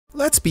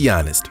Let's be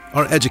honest,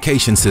 our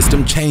education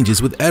system changes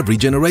with every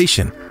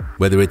generation.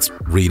 Whether it's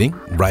reading,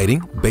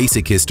 writing,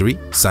 basic history,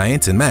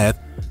 science, and math,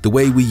 the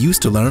way we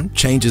used to learn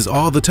changes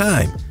all the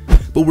time.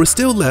 But we're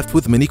still left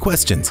with many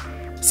questions.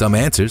 Some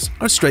answers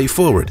are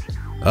straightforward,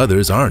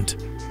 others aren't.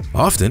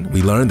 Often,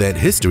 we learn that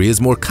history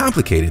is more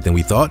complicated than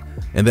we thought,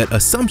 and that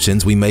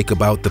assumptions we make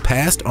about the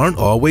past aren't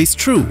always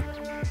true.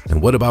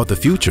 And what about the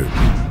future?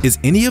 Is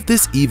any of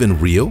this even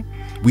real?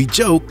 We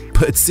joke,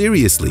 but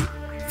seriously,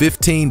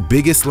 15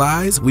 biggest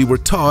lies we were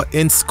taught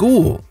in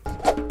school.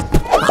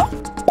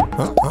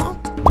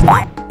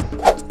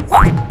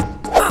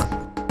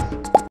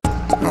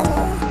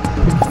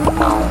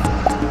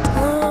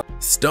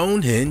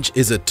 Stonehenge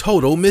is a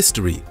total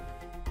mystery.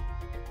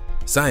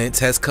 Science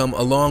has come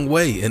a long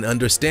way in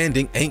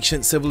understanding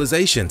ancient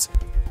civilizations.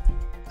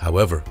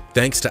 However,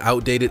 thanks to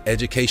outdated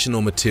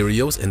educational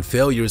materials and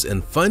failures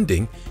in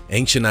funding,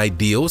 ancient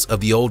ideals of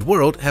the old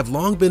world have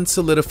long been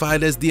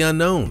solidified as the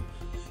unknown.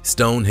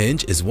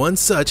 Stonehenge is one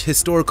such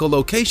historical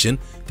location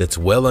that's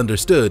well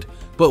understood,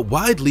 but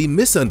widely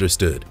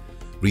misunderstood.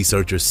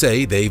 Researchers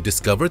say they've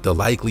discovered the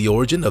likely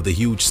origin of the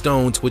huge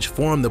stones which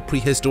form the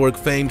prehistoric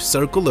famed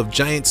circle of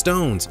giant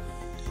stones.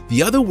 The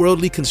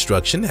otherworldly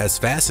construction has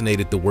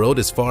fascinated the world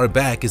as far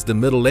back as the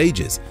Middle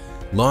Ages,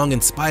 long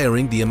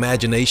inspiring the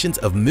imaginations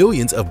of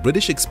millions of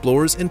British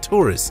explorers and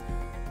tourists.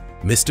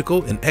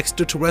 Mystical and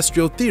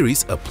extraterrestrial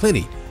theories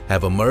aplenty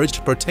have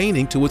emerged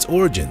pertaining to its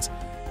origins.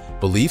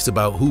 Beliefs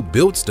about who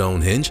built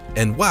Stonehenge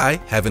and why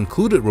have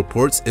included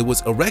reports it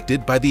was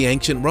erected by the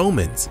ancient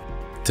Romans.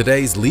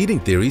 Today's leading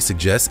theory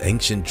suggests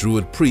ancient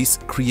Druid priests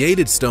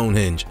created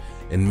Stonehenge,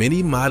 and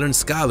many modern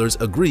scholars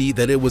agree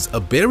that it was a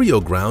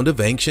burial ground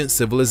of ancient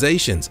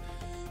civilizations.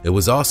 It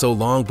was also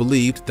long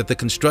believed that the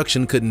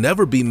construction could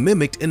never be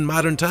mimicked in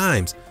modern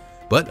times,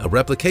 but a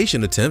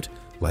replication attempt,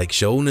 like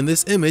shown in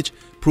this image,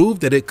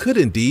 proved that it could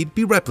indeed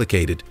be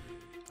replicated.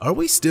 Are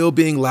we still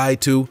being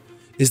lied to?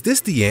 Is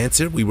this the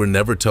answer we were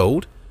never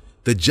told?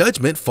 The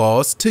judgment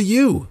falls to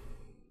you.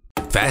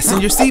 Fasten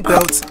your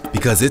seatbelts,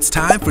 because it's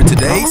time for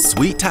today's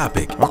sweet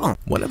topic.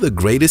 One of the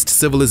greatest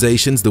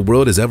civilizations the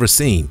world has ever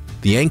seen,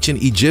 the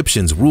ancient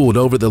Egyptians ruled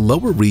over the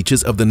lower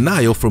reaches of the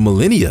Nile for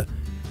millennia.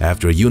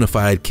 After a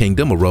unified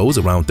kingdom arose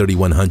around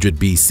 3100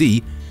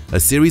 BC, a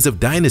series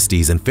of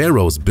dynasties and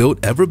pharaohs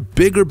built ever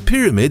bigger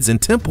pyramids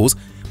and temples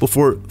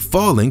before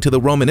falling to the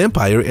Roman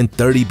Empire in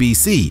 30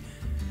 BC.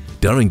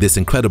 During this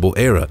incredible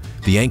era,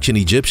 the ancient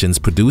Egyptians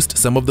produced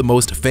some of the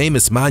most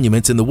famous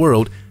monuments in the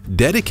world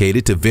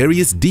dedicated to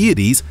various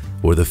deities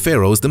or the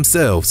pharaohs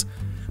themselves.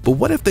 But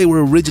what if they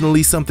were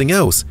originally something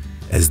else,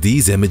 as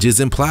these images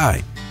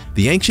imply?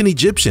 The ancient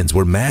Egyptians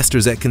were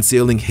masters at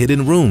concealing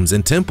hidden rooms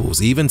and temples,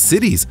 even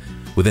cities,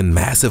 within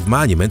massive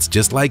monuments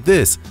just like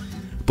this.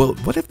 But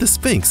what if the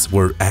Sphinx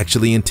were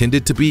actually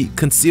intended to be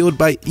concealed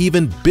by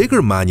even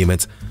bigger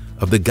monuments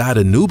of the god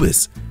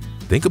Anubis?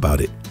 Think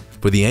about it.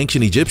 For the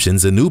ancient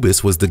Egyptians,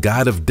 Anubis was the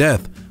god of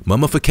death,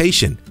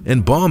 mummification,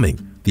 embalming,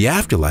 the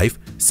afterlife,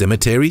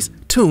 cemeteries,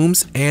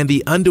 tombs, and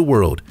the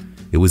underworld.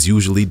 It was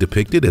usually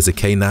depicted as a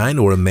canine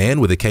or a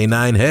man with a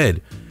canine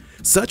head.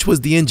 Such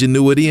was the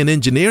ingenuity and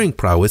engineering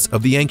prowess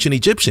of the ancient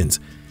Egyptians.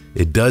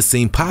 It does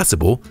seem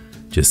possible.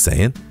 Just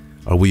saying.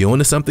 Are we on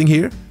to something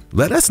here?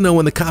 Let us know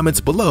in the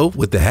comments below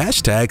with the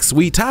hashtag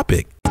sweet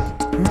topic.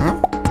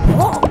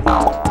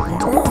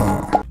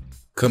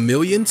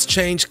 Chameleons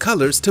change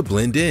colors to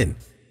blend in.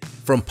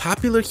 From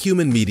popular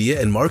human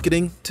media and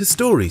marketing to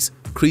stories,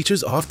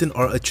 creatures often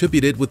are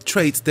attributed with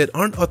traits that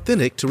aren't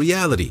authentic to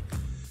reality.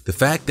 The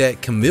fact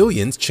that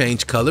chameleons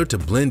change color to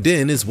blend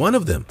in is one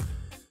of them.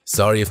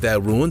 Sorry if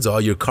that ruins all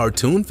your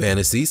cartoon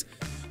fantasies.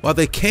 While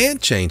they can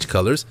change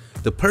colors,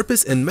 the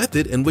purpose and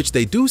method in which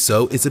they do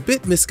so is a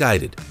bit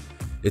misguided.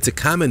 It's a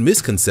common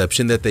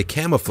misconception that they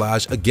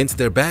camouflage against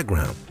their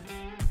background.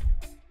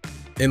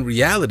 In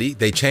reality,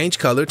 they change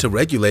color to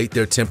regulate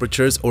their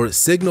temperatures or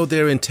signal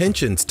their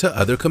intentions to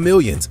other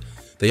chameleons.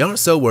 They aren't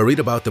so worried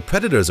about the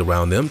predators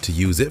around them to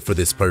use it for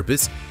this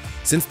purpose.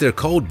 Since they're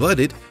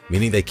cold-blooded,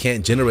 meaning they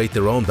can't generate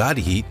their own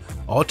body heat,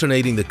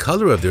 alternating the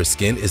color of their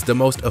skin is the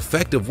most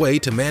effective way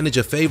to manage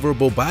a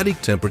favorable body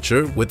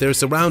temperature with their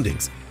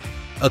surroundings.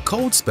 A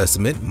cold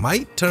specimen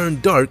might turn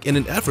dark in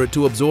an effort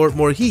to absorb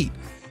more heat,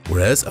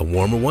 whereas a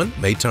warmer one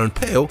may turn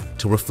pale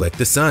to reflect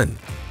the sun.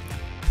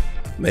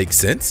 Makes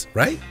sense,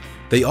 right?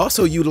 They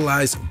also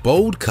utilize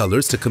bold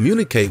colors to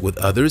communicate with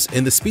others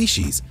in the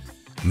species.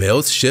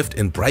 Males shift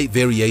in bright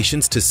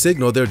variations to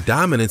signal their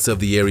dominance of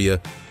the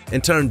area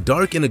and turn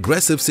dark in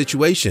aggressive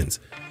situations.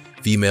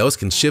 Females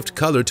can shift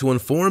color to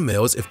inform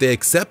males if they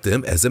accept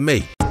them as a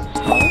mate.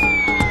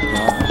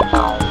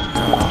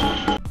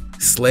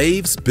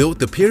 Slaves built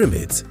the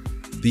pyramids.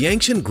 The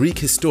ancient Greek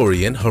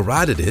historian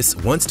Herodotus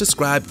once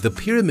described the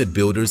pyramid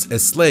builders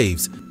as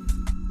slaves.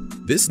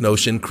 This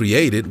notion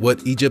created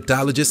what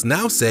Egyptologists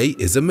now say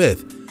is a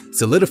myth,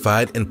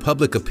 solidified in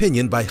public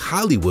opinion by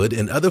Hollywood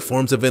and other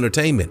forms of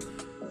entertainment.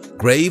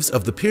 Graves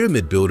of the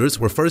pyramid builders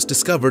were first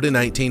discovered in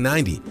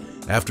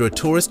 1990 after a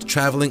tourist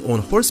traveling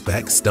on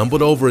horseback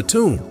stumbled over a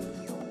tomb.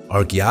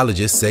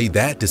 Archaeologists say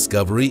that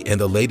discovery and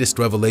the latest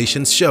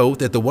revelations show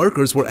that the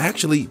workers were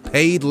actually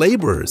paid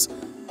laborers.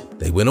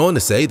 They went on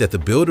to say that the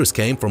builders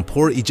came from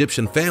poor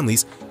Egyptian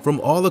families from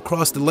all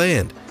across the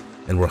land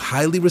and were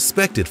highly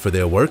respected for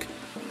their work.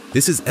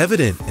 This is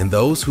evident in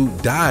those who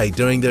died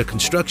during their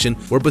construction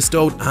were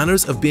bestowed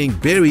honors of being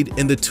buried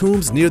in the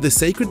tombs near the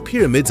sacred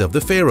pyramids of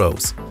the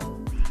pharaohs.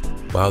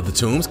 While the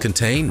tombs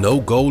contained no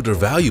gold or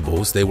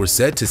valuables, they were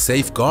said to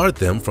safeguard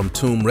them from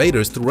tomb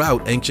raiders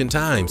throughout ancient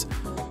times.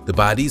 The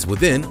bodies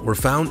within were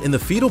found in the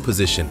fetal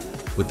position,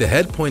 with the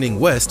head pointing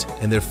west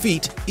and their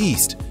feet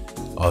east.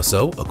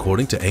 Also,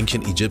 according to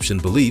ancient Egyptian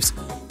beliefs,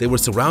 they were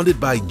surrounded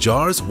by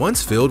jars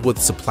once filled with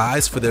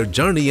supplies for their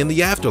journey in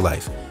the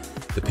afterlife.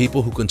 The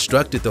people who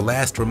constructed the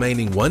last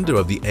remaining wonder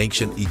of the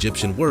ancient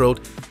Egyptian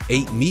world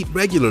ate meat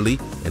regularly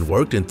and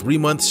worked in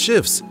 3-month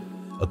shifts,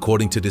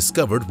 according to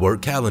discovered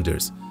work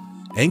calendars.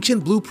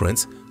 Ancient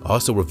blueprints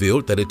also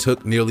revealed that it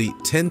took nearly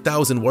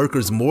 10,000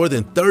 workers more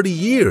than 30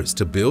 years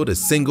to build a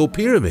single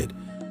pyramid.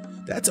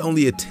 That's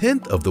only a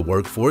tenth of the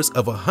workforce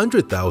of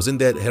 100,000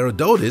 that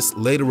Herodotus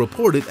later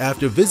reported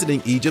after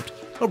visiting Egypt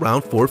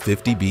around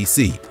 450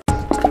 BC.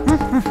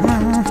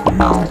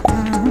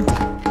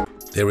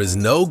 There is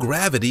no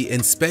gravity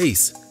in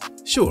space.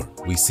 Sure,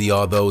 we see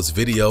all those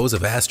videos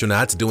of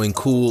astronauts doing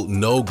cool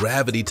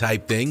no-gravity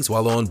type things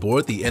while on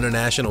board the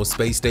International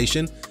Space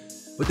Station,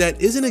 but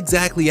that isn't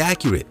exactly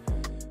accurate.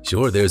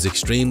 Sure, there's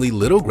extremely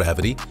little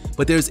gravity,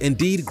 but there's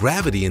indeed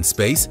gravity in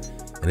space,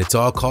 and it's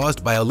all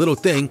caused by a little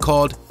thing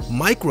called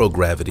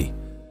microgravity.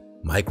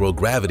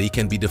 Microgravity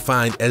can be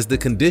defined as the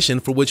condition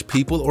for which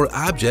people or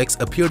objects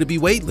appear to be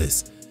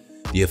weightless.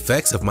 The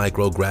effects of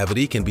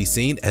microgravity can be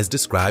seen as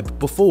described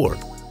before.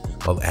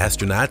 While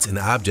astronauts and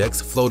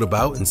objects float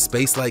about in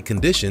space-like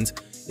conditions,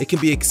 it can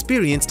be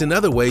experienced in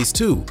other ways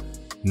too,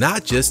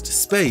 not just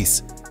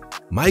space.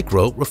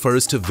 Micro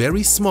refers to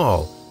very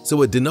small,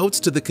 so it denotes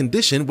to the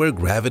condition where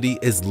gravity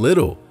is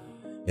little.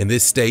 In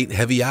this state,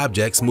 heavy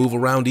objects move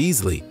around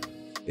easily.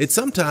 It's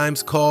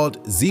sometimes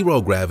called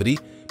zero gravity,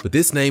 but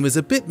this name is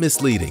a bit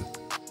misleading.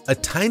 A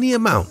tiny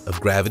amount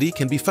of gravity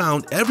can be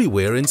found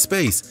everywhere in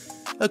space,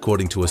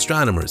 according to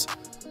astronomers.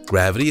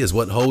 Gravity is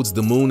what holds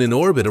the moon in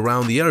orbit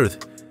around the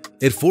Earth.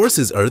 It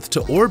forces Earth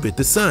to orbit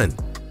the sun.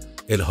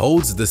 It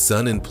holds the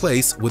sun in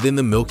place within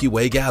the Milky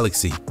Way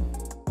galaxy.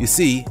 You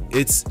see,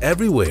 it's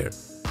everywhere,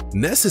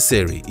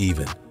 necessary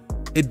even.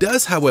 It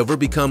does, however,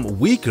 become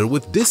weaker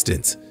with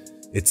distance.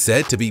 It's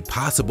said to be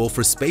possible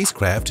for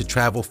spacecraft to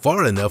travel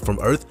far enough from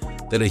Earth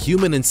that a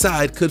human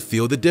inside could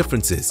feel the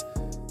differences.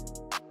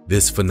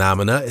 This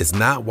phenomena is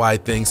not why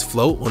things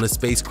float on a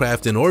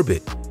spacecraft in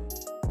orbit.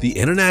 The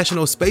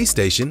International Space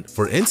Station,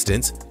 for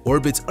instance,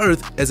 orbits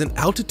Earth at an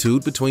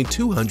altitude between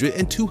 200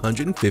 and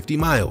 250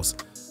 miles.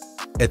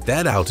 At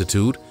that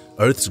altitude,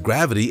 Earth's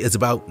gravity is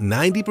about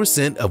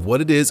 90% of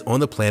what it is on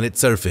the planet's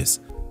surface.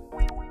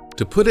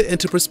 To put it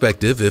into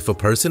perspective, if a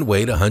person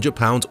weighed 100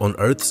 pounds on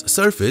Earth's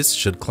surface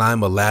should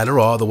climb a ladder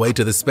all the way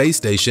to the space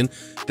station,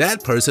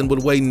 that person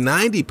would weigh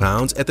 90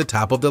 pounds at the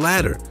top of the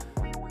ladder.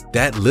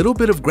 That little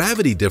bit of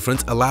gravity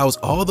difference allows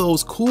all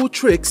those cool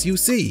tricks you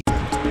see.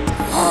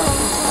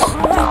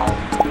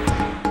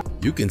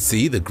 You can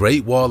see the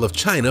Great Wall of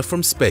China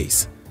from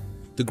space.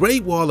 The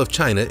Great Wall of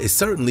China is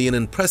certainly an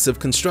impressive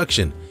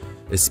construction,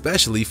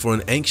 especially for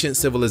an ancient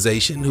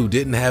civilization who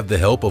didn't have the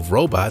help of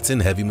robots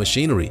and heavy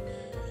machinery.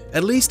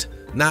 At least,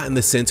 not in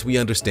the sense we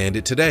understand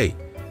it today.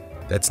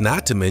 That's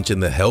not to mention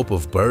the help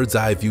of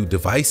bird's-eye view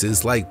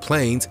devices like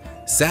planes,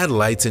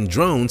 satellites, and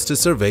drones to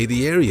survey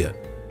the area.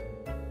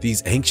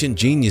 These ancient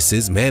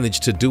geniuses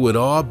managed to do it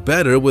all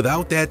better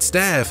without that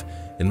staff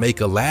and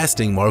make a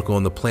lasting mark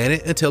on the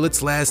planet until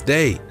its last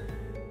day.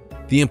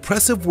 The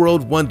impressive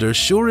world wonder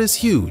sure is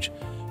huge,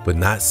 but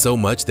not so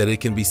much that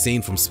it can be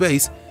seen from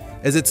space,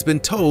 as it's been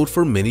told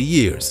for many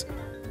years.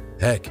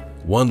 Heck,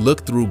 one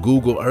look through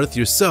Google Earth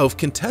yourself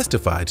can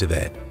testify to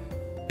that.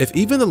 If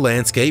even the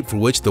landscape for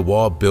which the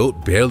wall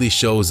built barely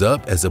shows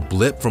up as a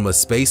blip from a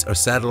space or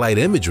satellite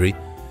imagery,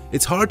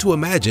 it's hard to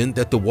imagine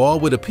that the wall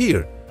would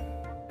appear.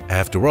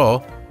 After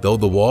all, though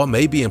the wall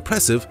may be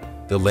impressive,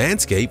 the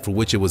landscape for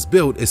which it was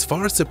built is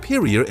far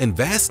superior in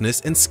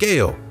vastness and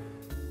scale.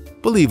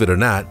 Believe it or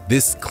not,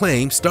 this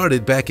claim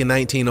started back in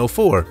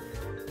 1904.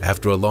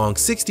 After a long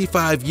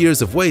 65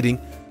 years of waiting,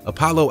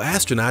 Apollo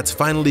astronauts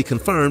finally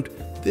confirmed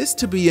this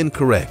to be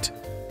incorrect.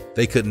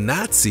 They could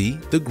not see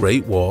the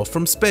Great Wall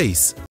from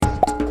space.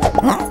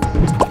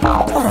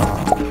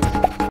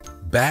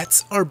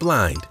 Bats are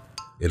blind.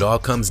 It all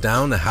comes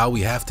down to how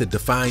we have to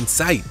define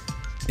sight.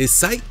 Is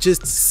sight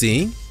just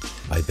seeing?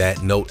 By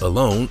that note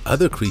alone,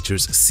 other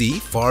creatures see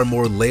far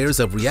more layers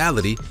of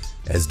reality,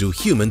 as do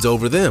humans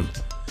over them.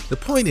 The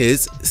point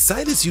is,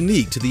 sight is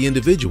unique to the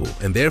individual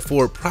and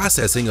therefore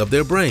processing of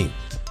their brain.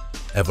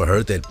 Ever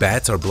heard that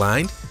bats are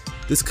blind?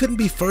 This couldn't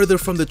be further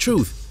from the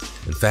truth.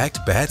 In fact,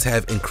 bats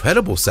have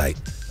incredible sight,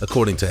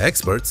 according to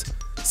experts.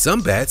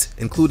 Some bats,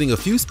 including a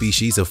few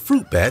species of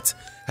fruit bats,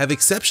 have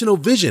exceptional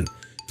vision,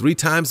 3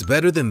 times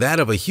better than that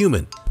of a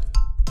human.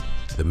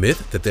 The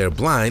myth that they're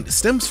blind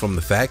stems from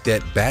the fact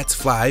that bats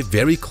fly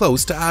very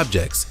close to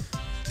objects.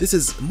 This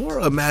is more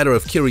a matter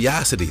of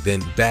curiosity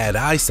than bad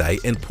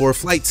eyesight and poor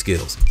flight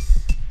skills.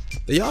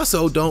 They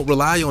also don't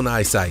rely on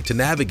eyesight to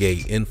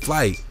navigate in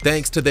flight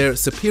thanks to their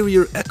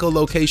superior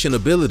echolocation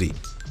ability.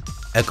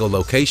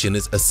 Echolocation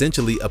is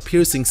essentially a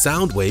piercing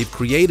sound wave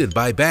created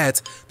by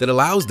bats that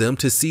allows them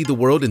to see the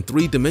world in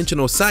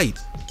three-dimensional sight.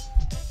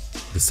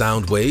 The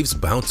sound waves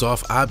bounce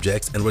off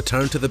objects and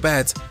return to the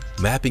bats,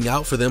 mapping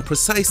out for them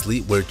precisely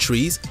where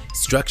trees,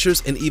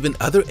 structures, and even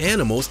other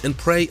animals and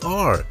prey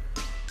are.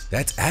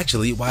 That's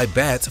actually why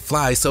bats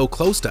fly so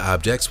close to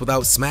objects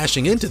without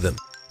smashing into them.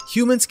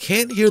 Humans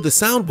can't hear the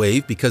sound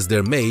wave because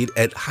they're made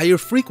at higher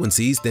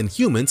frequencies than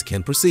humans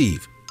can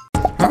perceive.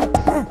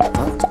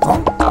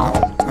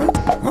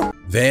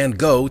 Van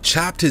Gogh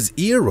chopped his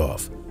ear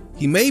off.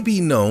 He may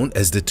be known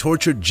as the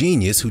tortured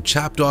genius who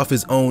chopped off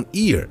his own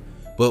ear,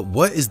 but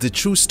what is the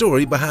true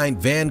story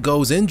behind Van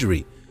Gogh's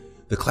injury?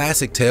 The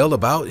classic tale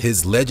about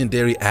his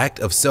legendary act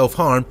of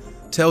self-harm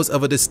tells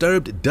of a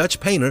disturbed Dutch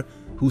painter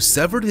who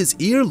severed his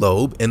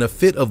earlobe in a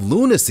fit of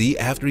lunacy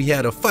after he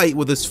had a fight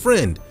with his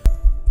friend.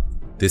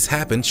 This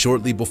happened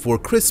shortly before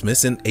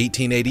Christmas in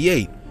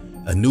 1888.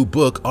 A new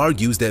book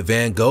argues that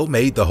Van Gogh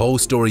made the whole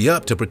story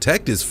up to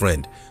protect his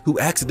friend, who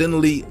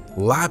accidentally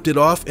lopped it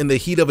off in the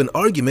heat of an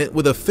argument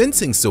with a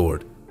fencing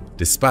sword.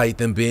 Despite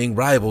them being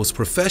rivals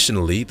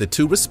professionally, the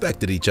two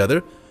respected each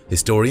other.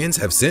 Historians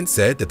have since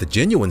said that the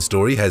genuine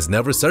story has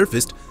never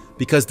surfaced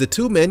because the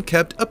two men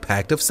kept a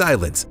pact of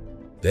silence.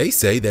 They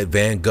say that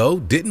Van Gogh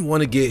didn't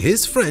want to get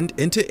his friend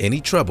into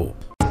any trouble.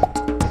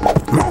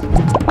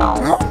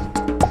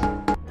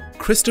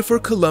 Christopher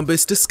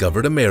Columbus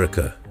discovered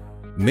America.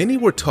 Many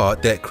were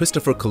taught that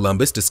Christopher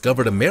Columbus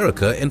discovered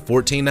America in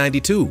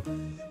 1492,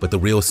 but the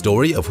real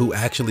story of who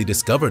actually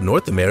discovered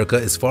North America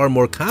is far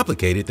more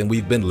complicated than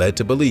we've been led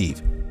to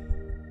believe.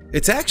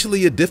 It's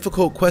actually a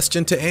difficult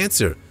question to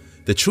answer.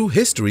 The true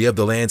history of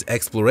the land's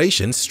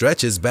exploration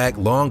stretches back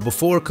long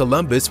before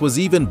Columbus was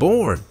even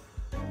born.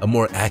 A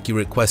more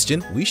accurate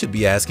question we should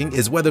be asking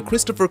is whether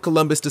Christopher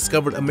Columbus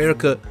discovered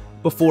America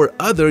before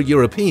other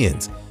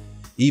Europeans.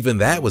 Even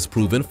that was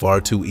proven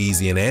far too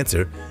easy an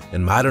answer,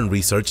 and modern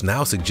research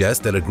now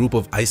suggests that a group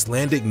of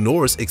Icelandic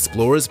Norse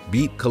explorers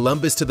beat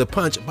Columbus to the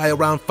punch by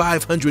around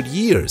 500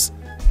 years.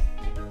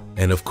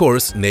 And of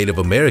course, Native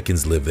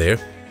Americans live there.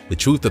 The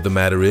truth of the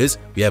matter is,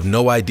 we have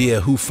no idea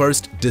who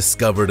first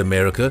discovered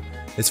America.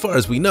 As far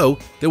as we know,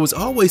 there was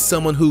always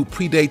someone who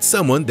predates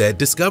someone that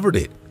discovered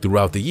it.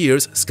 Throughout the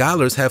years,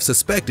 scholars have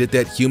suspected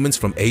that humans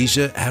from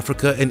Asia,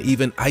 Africa, and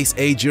even Ice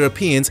Age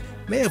Europeans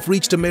may have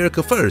reached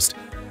America first.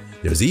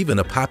 There's even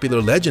a popular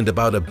legend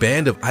about a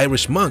band of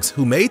Irish monks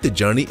who made the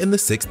journey in the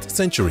 6th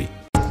century.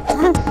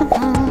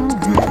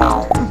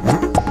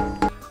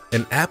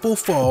 An apple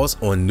falls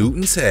on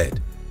Newton's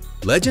head.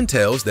 Legend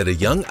tells that a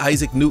young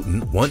Isaac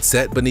Newton once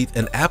sat beneath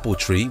an apple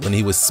tree when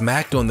he was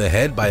smacked on the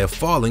head by a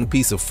falling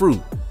piece of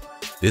fruit.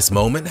 This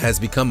moment has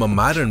become a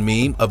modern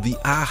meme of the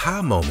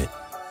aha moment.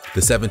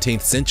 The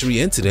 17th century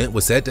incident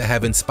was said to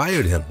have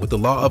inspired him with the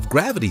law of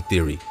gravity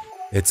theory.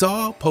 It's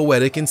all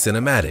poetic and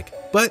cinematic,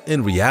 but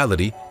in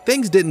reality,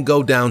 things didn't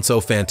go down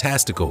so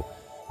fantastical.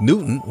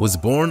 Newton was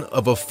born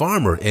of a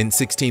farmer in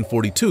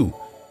 1642,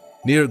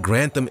 near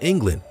Grantham,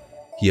 England.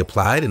 He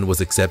applied and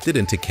was accepted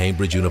into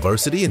Cambridge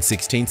University in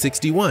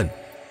 1661.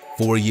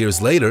 4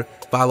 years later,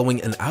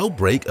 following an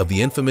outbreak of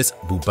the infamous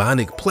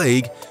bubonic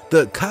plague,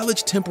 the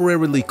college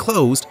temporarily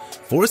closed,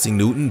 forcing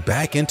Newton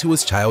back into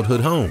his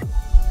childhood home.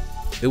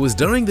 It was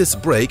during this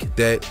break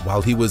that,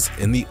 while he was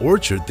in the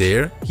orchard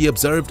there, he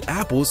observed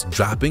apples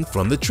dropping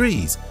from the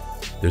trees.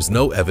 There's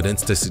no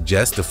evidence to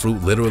suggest the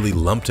fruit literally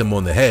lumped him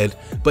on the head,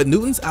 but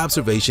Newton's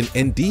observation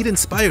indeed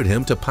inspired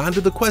him to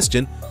ponder the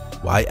question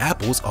why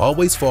apples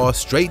always fall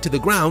straight to the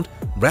ground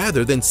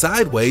rather than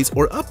sideways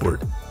or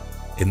upward.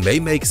 It may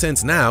make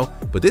sense now,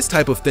 but this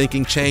type of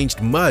thinking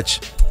changed much.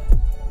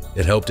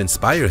 It helped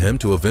inspire him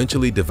to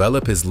eventually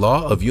develop his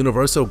law of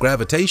universal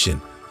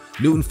gravitation.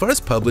 Newton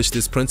first published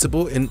this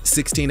principle in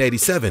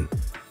 1687.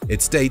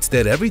 It states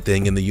that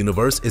everything in the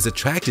universe is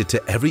attracted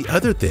to every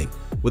other thing,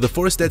 with a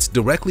force that's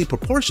directly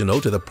proportional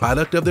to the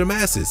product of their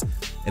masses,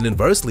 and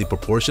inversely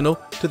proportional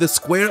to the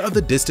square of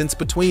the distance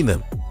between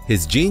them.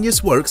 His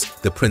genius works,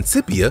 the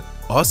Principia,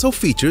 also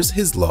features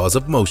his laws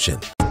of motion.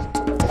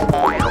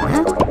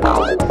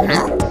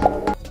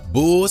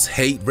 Bulls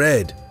hate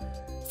red.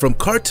 From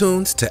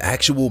cartoons to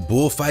actual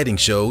bullfighting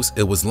shows,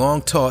 it was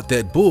long taught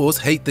that bulls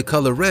hate the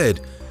color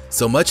red,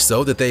 so much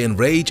so that they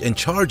enrage and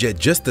charge at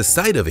just the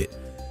sight of it.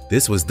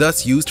 This was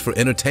thus used for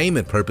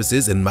entertainment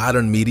purposes in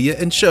modern media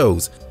and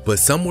shows, but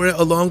somewhere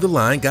along the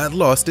line got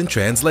lost in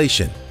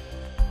translation.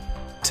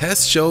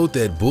 Tests showed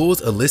that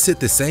bulls elicit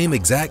the same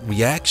exact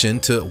reaction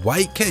to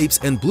white capes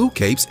and blue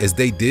capes as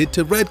they did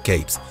to red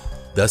capes,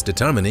 thus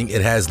determining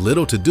it has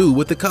little to do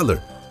with the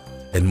color,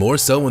 and more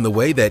so in the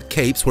way that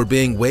capes were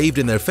being waved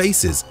in their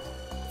faces.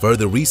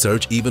 Further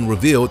research even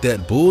revealed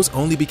that bulls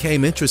only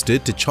became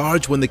interested to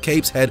charge when the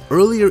capes had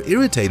earlier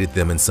irritated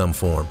them in some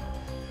form.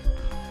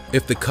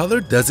 If the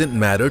color doesn't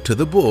matter to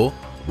the bull,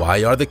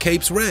 Why are the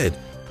capes red?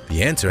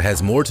 The answer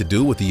has more to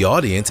do with the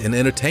audience and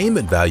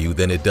entertainment value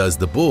than it does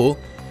the bull.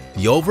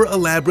 The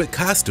over-elaborate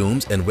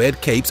costumes and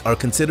red capes are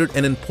considered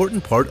an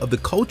important part of the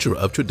culture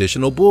of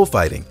traditional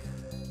bullfighting.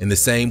 In the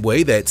same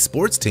way that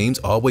sports teams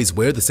always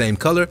wear the same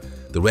color,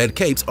 the red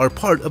capes are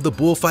part of the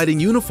bullfighting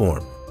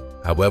uniform.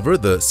 However,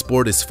 the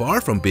sport is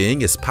far from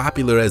being as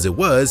popular as it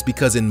was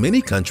because in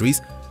many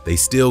countries, they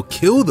still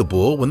kill the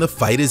bull when the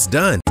fight is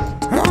done.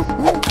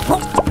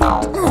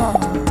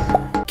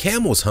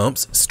 Camels'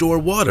 humps store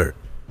water.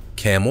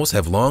 Camels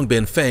have long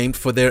been famed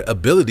for their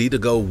ability to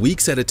go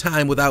weeks at a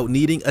time without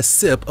needing a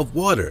sip of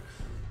water.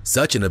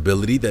 Such an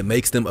ability that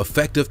makes them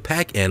effective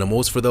pack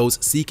animals for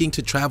those seeking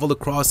to travel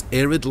across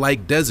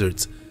arid-like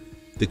deserts.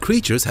 The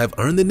creatures have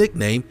earned the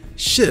nickname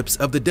ships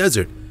of the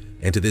desert,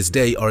 and to this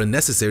day are a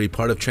necessary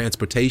part of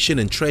transportation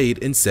and trade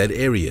in said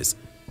areas.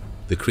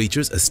 The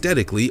creatures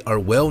aesthetically are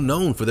well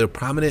known for their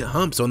prominent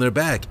humps on their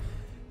back.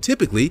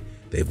 Typically,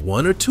 they have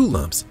 1 or 2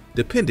 lumps,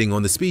 depending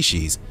on the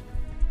species.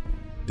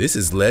 This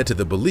has led to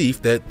the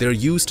belief that they're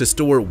used to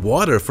store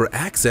water for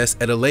access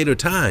at a later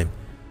time.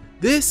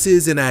 This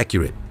is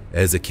inaccurate,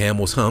 as the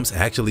camel's humps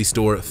actually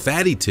store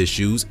fatty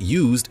tissues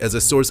used as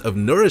a source of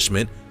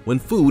nourishment when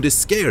food is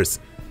scarce,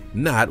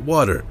 not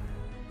water.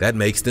 That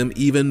makes them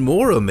even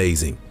more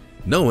amazing,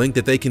 knowing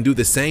that they can do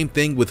the same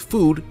thing with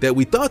food that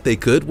we thought they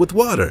could with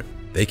water.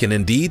 They can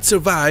indeed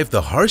survive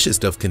the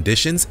harshest of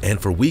conditions and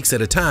for weeks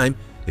at a time.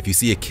 If you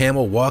see a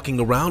camel walking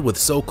around with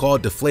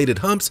so-called deflated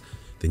humps,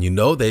 then you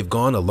know they've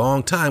gone a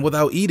long time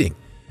without eating.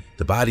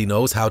 The body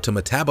knows how to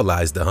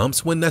metabolize the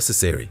humps when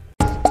necessary.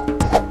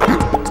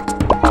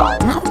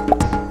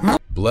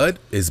 Blood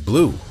is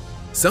blue.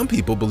 Some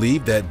people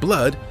believe that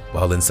blood,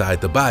 while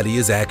inside the body,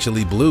 is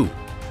actually blue.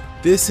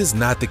 This is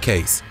not the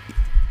case.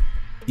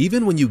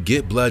 Even when you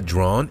get blood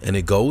drawn and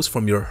it goes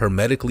from your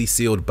hermetically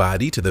sealed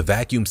body to the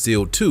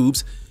vacuum-sealed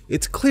tubes,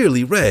 it's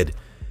clearly red.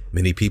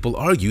 Many people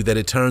argue that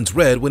it turns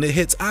red when it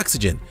hits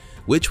oxygen,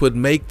 which would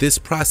make this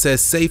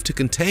process safe to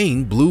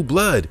contain blue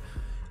blood.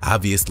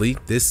 Obviously,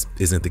 this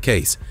isn't the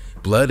case.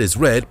 Blood is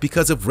red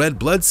because of red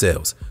blood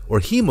cells, or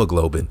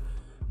hemoglobin.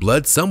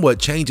 Blood somewhat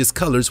changes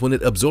colors when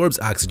it absorbs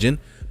oxygen,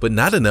 but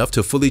not enough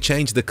to fully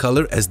change the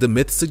color as the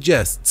myth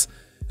suggests.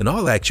 In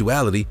all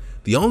actuality,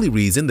 the only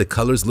reason the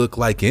colors look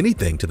like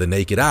anything to the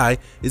naked eye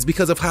is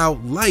because of how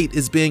light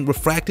is being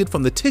refracted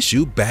from the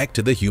tissue back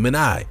to the human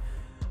eye.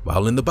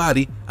 While in the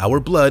body, our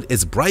blood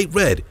is bright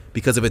red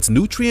because of its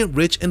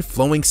nutrient-rich and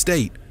flowing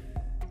state.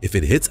 If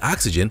it hits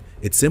oxygen,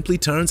 it simply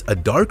turns a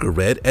darker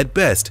red at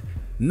best,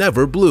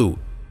 never blue.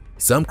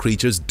 Some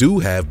creatures do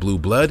have blue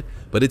blood,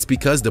 but it's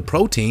because the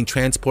protein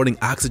transporting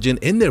oxygen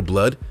in their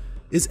blood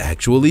is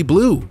actually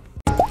blue.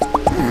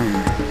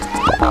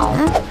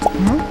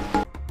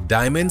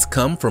 Diamonds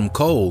come from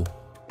coal.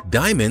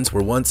 Diamonds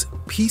were once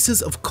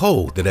pieces of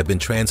coal that have been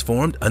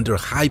transformed under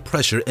high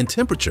pressure and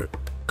temperature,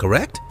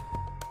 correct?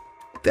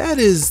 That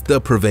is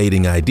the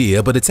pervading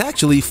idea, but it's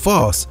actually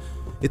false.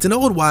 It's an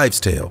old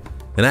wives' tale.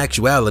 In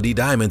actuality,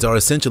 diamonds are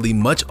essentially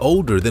much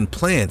older than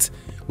plants,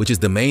 which is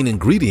the main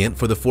ingredient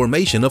for the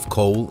formation of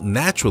coal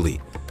naturally.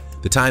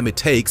 The time it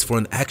takes for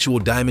an actual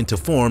diamond to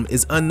form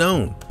is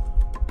unknown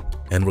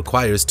and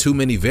requires too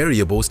many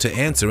variables to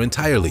answer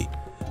entirely.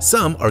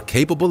 Some are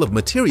capable of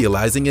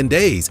materializing in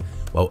days,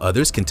 while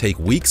others can take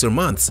weeks or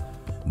months.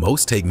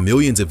 Most take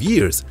millions of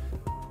years.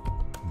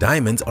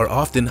 Diamonds are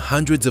often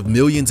hundreds of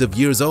millions of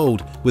years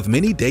old, with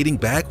many dating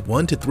back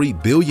 1 to 3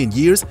 billion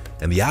years,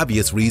 and the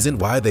obvious reason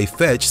why they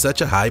fetch such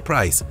a high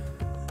price.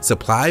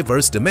 Supply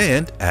versus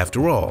demand,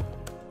 after all.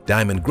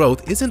 Diamond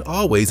growth isn't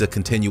always a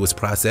continuous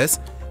process,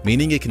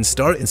 meaning it can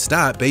start and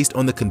stop based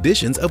on the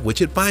conditions of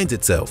which it finds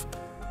itself.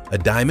 A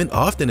diamond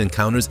often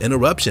encounters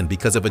interruption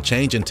because of a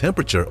change in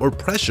temperature or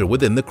pressure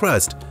within the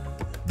crust.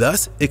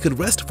 Thus, it could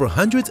rest for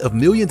hundreds of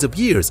millions of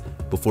years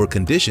before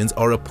conditions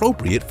are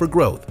appropriate for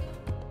growth.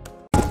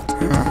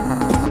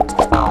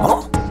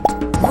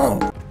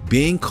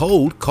 Being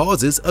cold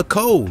causes a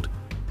cold.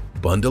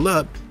 Bundle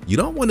up. You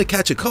don't want to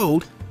catch a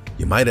cold.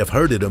 You might have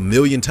heard it a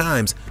million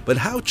times, but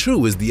how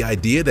true is the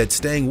idea that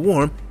staying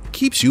warm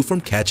keeps you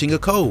from catching a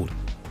cold?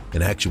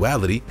 In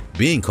actuality,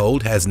 being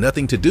cold has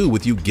nothing to do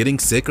with you getting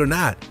sick or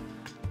not.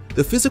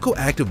 The physical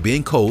act of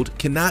being cold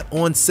cannot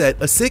onset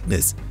a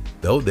sickness,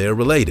 though they're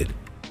related.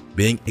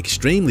 Being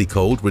extremely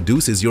cold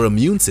reduces your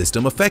immune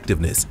system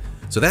effectiveness,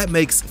 so that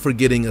makes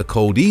forgetting a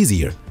cold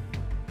easier.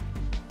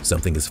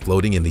 Something is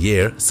floating in the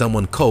air,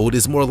 someone cold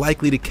is more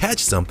likely to catch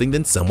something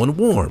than someone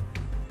warm.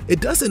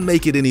 It doesn't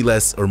make it any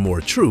less or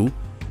more true.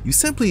 You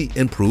simply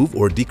improve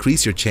or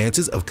decrease your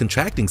chances of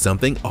contracting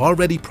something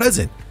already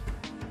present.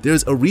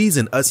 There's a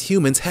reason us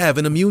humans have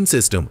an immune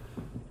system.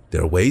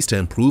 There are ways to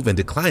improve and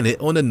decline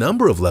it on a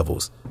number of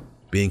levels.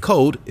 Being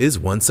cold is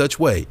one such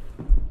way.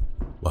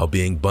 While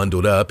being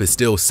bundled up is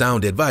still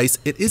sound advice,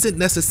 it isn't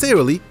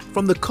necessarily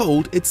from the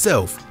cold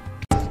itself.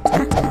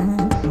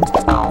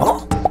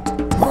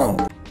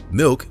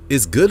 Milk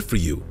is good for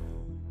you.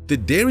 The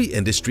dairy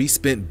industry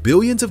spent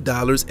billions of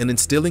dollars in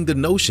instilling the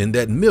notion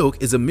that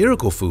milk is a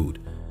miracle food.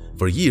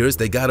 For years,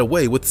 they got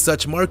away with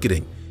such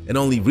marketing, and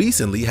only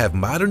recently have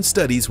modern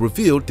studies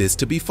revealed this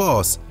to be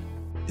false.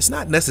 It's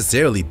not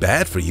necessarily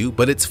bad for you,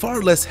 but it's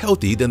far less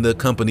healthy than the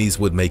companies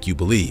would make you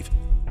believe.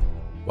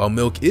 While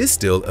milk is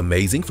still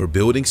amazing for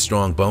building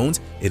strong bones,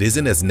 it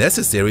isn't as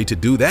necessary to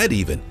do that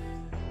even.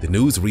 The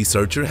news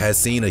researcher has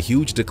seen a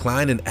huge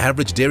decline in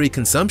average dairy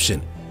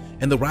consumption,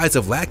 and the rise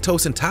of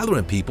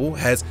lactose-intolerant people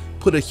has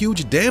put a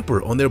huge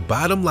damper on their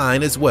bottom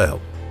line as well.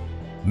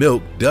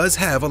 Milk does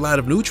have a lot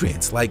of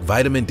nutrients like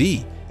vitamin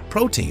D,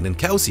 protein, and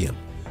calcium,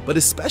 but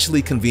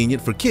especially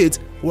convenient for kids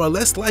who are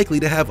less likely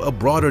to have a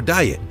broader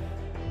diet.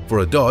 For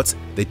adults,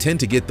 they tend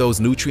to get those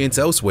nutrients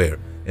elsewhere,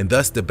 and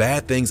thus the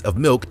bad things of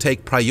milk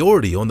take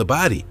priority on the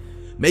body,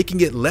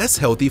 making it less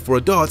healthy for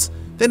adults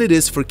than it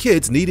is for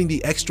kids needing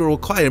the extra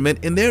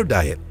requirement in their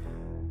diet.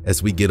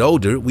 As we get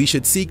older, we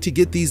should seek to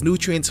get these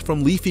nutrients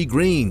from leafy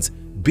greens,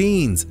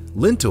 beans,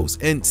 lentils,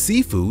 and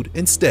seafood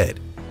instead.